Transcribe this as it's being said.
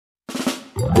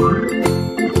Farmer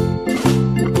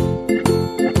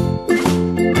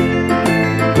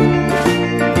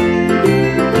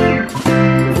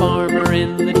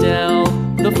in the dell,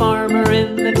 the farmer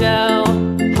in the dell.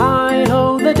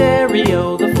 Hi-ho the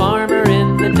dairy-o, the farmer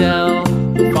in the dell.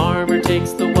 The farmer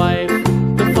takes the wife,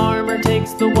 the farmer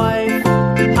takes the wife.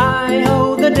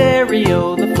 Hi-ho the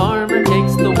dairy-o, the farmer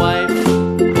takes the wife.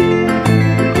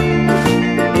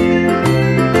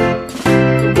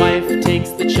 The wife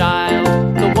takes the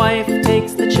child, the wife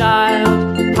takes the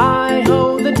child.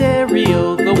 Hi-ho the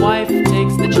dairy-o, the wife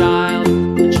takes the child.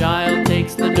 The child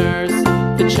takes the nurse,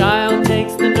 the child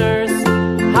takes the nurse.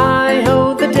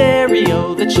 Hi-ho the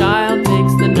dairy-o, the child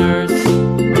takes the nurse.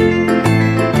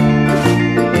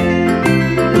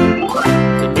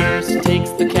 The nurse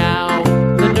takes the cow,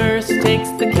 the nurse takes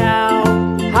the cow.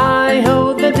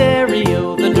 Hi-ho the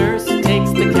dairy-o, the nurse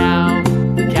takes the cow.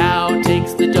 The cow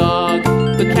takes the dog,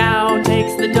 the cow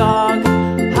takes the dog.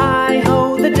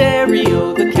 Hi-ho the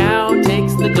dairy-o, the cow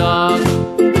takes the dog.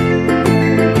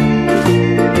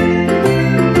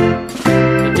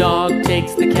 The dog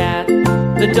takes the cat,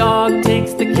 the dog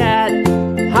takes the cat.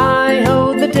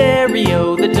 Hi-ho the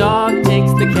dairy-o, the dog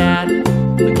takes the cat.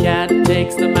 The cat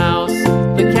takes the mouse,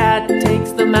 the cat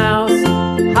takes the mouse.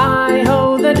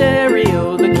 Hi-ho the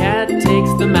dairy-o, the cat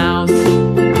takes the mouse.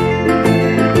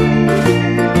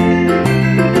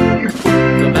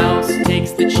 The mouse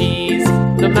takes the cheese,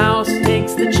 the mouse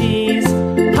takes the cheese.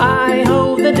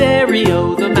 Hi-ho the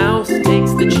dairy-o, the mouse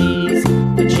takes the cheese.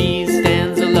 The cheese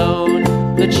stands alone,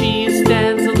 the cheese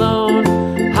stands alone.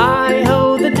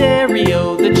 Hi-ho the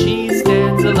dairy-o, the cheese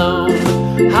stands alone.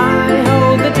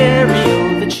 Hi-ho the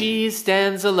dairy-o, the cheese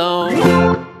stands alone.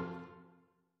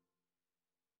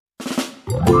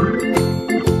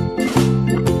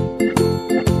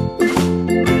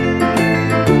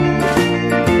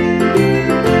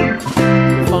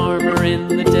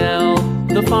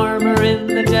 The farmer in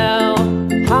the dell.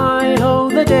 Hi-ho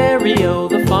the dairy-o,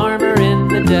 the farmer in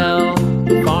the dell.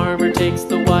 The farmer takes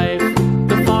the wife,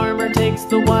 the farmer takes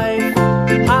the wife.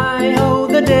 Hi-ho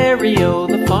the dairy-o,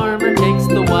 the farmer takes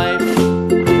the wife.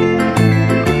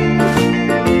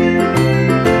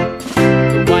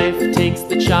 The wife takes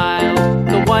the child,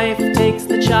 the wife takes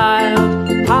the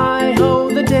child. Hi-ho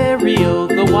the dairy-o,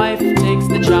 the wife takes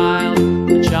the child.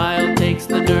 The child takes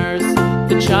the nurse,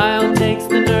 the child takes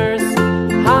the nurse.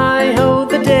 Hi-ho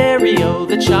the dairy-o,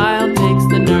 the child takes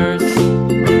the nurse.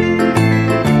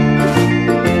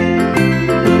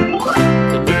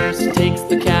 The nurse takes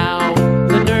the cow,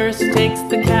 the nurse takes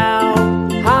the cow.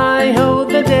 Hi-ho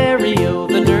the dairy-o,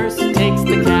 the nurse takes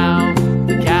the cow.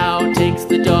 The cow takes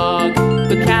the dog,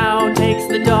 the cow takes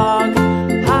the dog.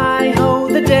 Hi-ho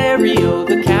the dairy-o,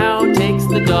 the cow takes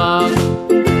the dog.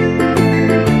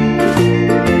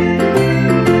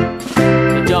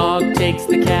 The dog takes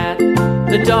the cat,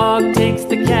 the dog takes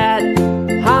the cat.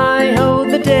 Hi-ho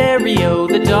the dairy-o,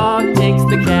 the dog takes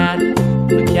the cat.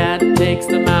 The cat takes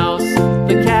the mouse,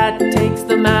 the cat takes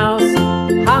the mouse.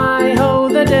 Hi-ho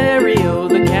the dairy-o,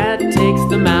 the cat takes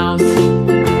the mouse.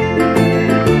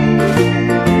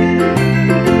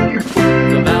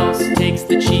 The mouse takes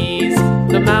the cheese,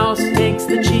 the mouse takes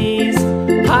the cheese.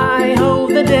 Hi-ho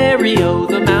the dairy-o,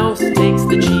 the mouse takes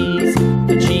the cheese.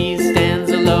 The cheese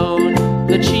stands alone,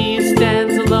 the cheese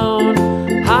stands alone.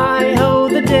 Hi-ho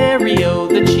the dairy-o,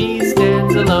 the cheese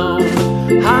stands alone.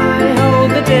 Hi-ho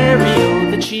the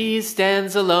dairy-o, the cheese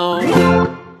stands alone.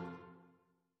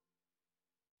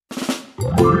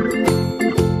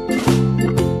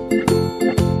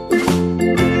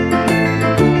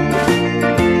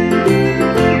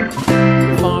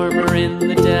 The farmer in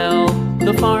the dell,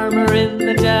 the farmer in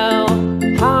the dell.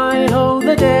 Hi-ho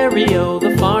the dairy-o,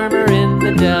 the farmer in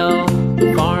the dell.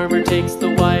 The farmer takes the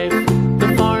wife,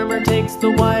 the farmer takes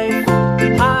the wife.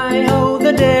 Hi-ho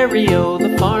the dairy-o,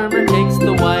 the farmer takes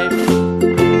the wife.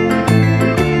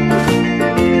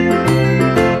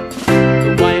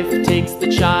 The wife takes the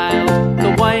child,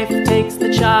 the wife takes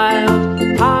the child.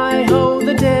 Hi-ho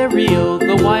the dairy-o,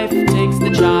 the wife takes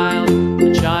the child.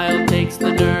 The child takes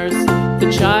the nurse,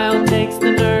 the child takes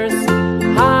the nurse.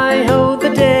 Hi-ho the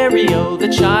dairy-o, the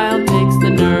child takes the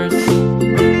nurse.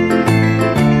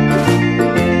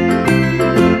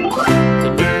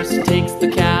 The nurse takes the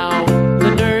cow,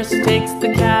 the nurse takes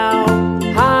the cow.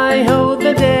 Hi-ho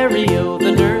the dairy-o,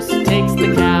 the nurse takes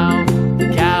the cow. The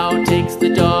cow takes the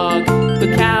dog,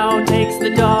 the cow takes the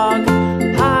dog.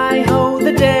 Hi-ho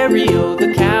the dairy-o,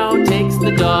 the cow takes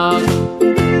the dog.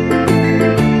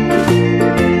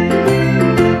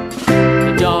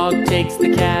 The dog takes the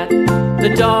cat,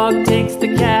 the dog takes the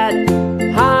cat.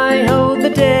 Hi-ho the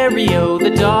dairy-o,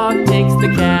 the dog takes the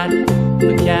cat.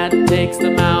 The cat takes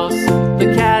the mouse,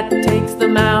 the cat takes the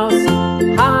mouse.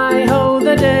 Hi-ho,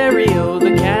 the dairy-o,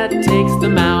 the cat takes the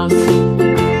mouse.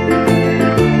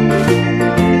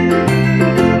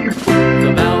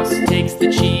 The mouse takes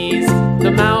the cheese, the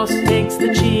mouse takes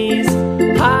the cheese.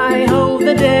 Hi-ho,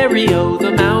 the dairy-o,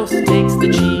 the mouse takes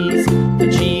the cheese. The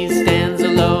cheese stands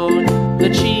alone, the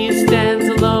cheese stands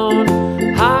alone.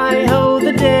 Hi-ho,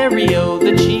 the dairy-o,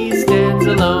 the cheese stands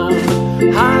alone.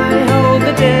 Hi-ho,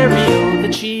 the dairy-o,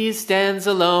 the cheese stands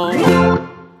alone.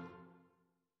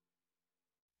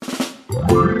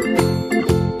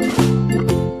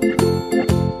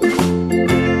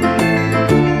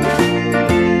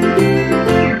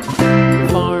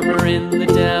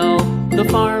 The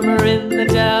farmer in the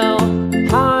dell.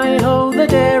 Hi-ho, the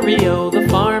dairy-o, the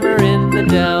farmer in the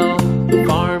dell. The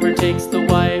farmer takes the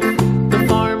wife, the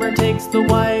farmer takes the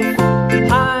wife.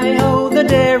 Hi-ho, the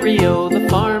dairy-o, the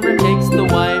farmer takes the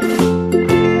wife.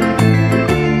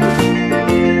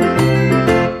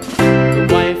 The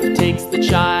wife takes the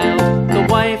child, the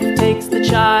wife takes the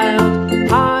child.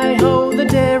 Hi-ho, the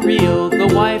dairy-o, the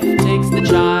wife takes the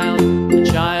child. The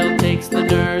child takes the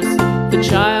nurse, the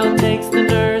child takes the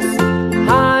nurse.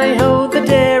 Hi-ho, the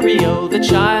dairy-o, the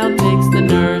child takes the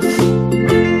nurse.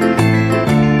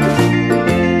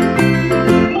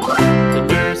 The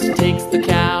nurse takes the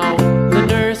cow, the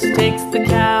nurse takes the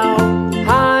cow.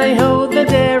 Hi-ho, the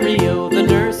dairy-o, the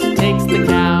nurse takes the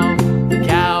cow. The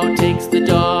cow takes the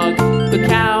dog, the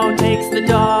cow takes the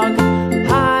dog.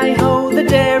 Hi-ho, the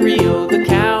dairy-o, the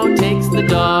cow takes the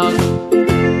dog.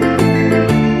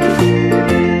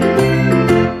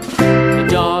 The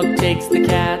dog takes the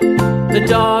cat, the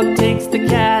dog takes the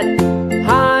cat.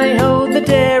 Hi-ho, the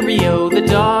dairy-o, the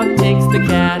dog takes the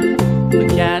cat. The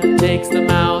cat takes the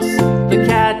mouse, the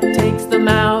cat takes the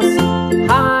mouse.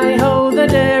 Hi-ho, the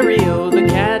dairy-o, the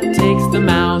cat takes the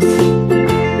mouse.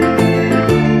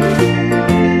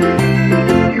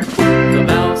 The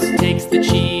mouse takes the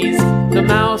cheese, the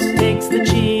mouse takes the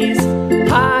cheese.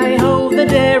 Hi-ho, the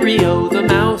dairy-o, the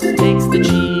mouse takes the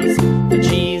cheese. The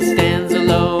cheese stands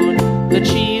alone, the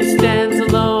cheese stands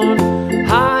alone.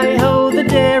 Hi-ho, the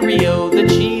dairy-o, the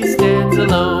cheese stands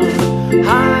alone.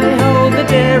 Hi-ho, the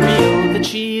dairy-o, the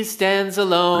cheese stands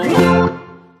alone.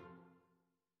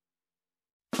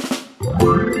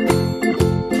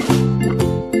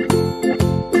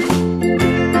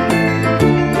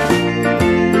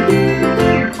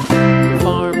 The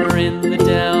farmer in the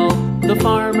dell, the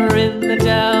farmer in the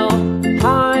dell.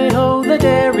 Hi-ho, the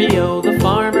dairy-o, the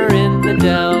farmer in the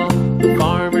dell. The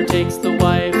farmer takes the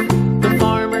wife, the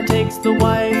farmer takes the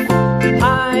wife.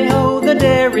 Hi-ho, the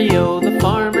dairy-o, the